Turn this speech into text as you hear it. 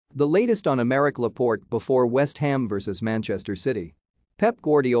The latest on Aymeric Laporte before West Ham vs Manchester City. Pep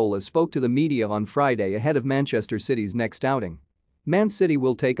Guardiola spoke to the media on Friday ahead of Manchester City's next outing. Man City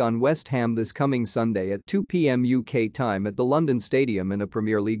will take on West Ham this coming Sunday at 2 p.m. UK time at the London Stadium in a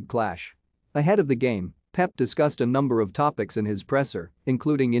Premier League clash. Ahead of the game, Pep discussed a number of topics in his presser,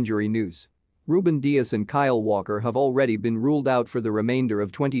 including injury news. Ruben Dias and Kyle Walker have already been ruled out for the remainder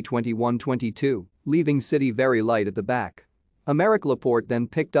of 2021-22, leaving City very light at the back. Aymeric Laporte then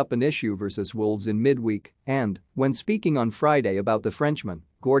picked up an issue versus Wolves in midweek and, when speaking on Friday about the Frenchman,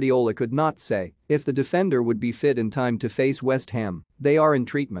 Guardiola could not say if the defender would be fit in time to face West Ham. They are in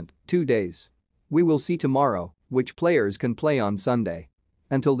treatment, 2 days. We will see tomorrow which players can play on Sunday.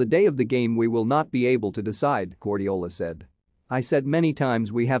 Until the day of the game we will not be able to decide, Guardiola said. I said many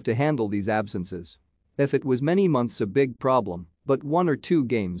times we have to handle these absences. If it was many months a big problem, but 1 or 2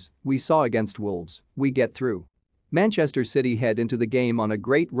 games, we saw against Wolves, we get through. Manchester City head into the game on a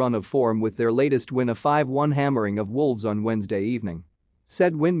great run of form with their latest win, a 5-1 hammering of Wolves on Wednesday evening.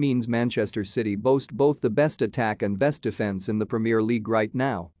 Said win means Manchester City boast both the best attack and best defense in the Premier League right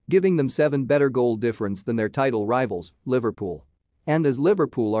now, giving them 7 better goal difference than their title rivals, Liverpool. And as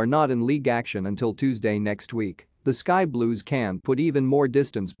Liverpool are not in league action until Tuesday next week, the Sky Blues can put even more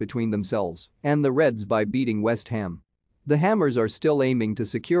distance between themselves and the Reds by beating West Ham. The Hammers are still aiming to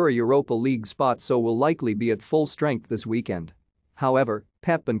secure a Europa League spot, so will likely be at full strength this weekend. However,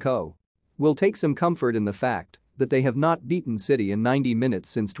 Pep and co. will take some comfort in the fact that they have not beaten City in 90 minutes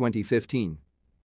since 2015.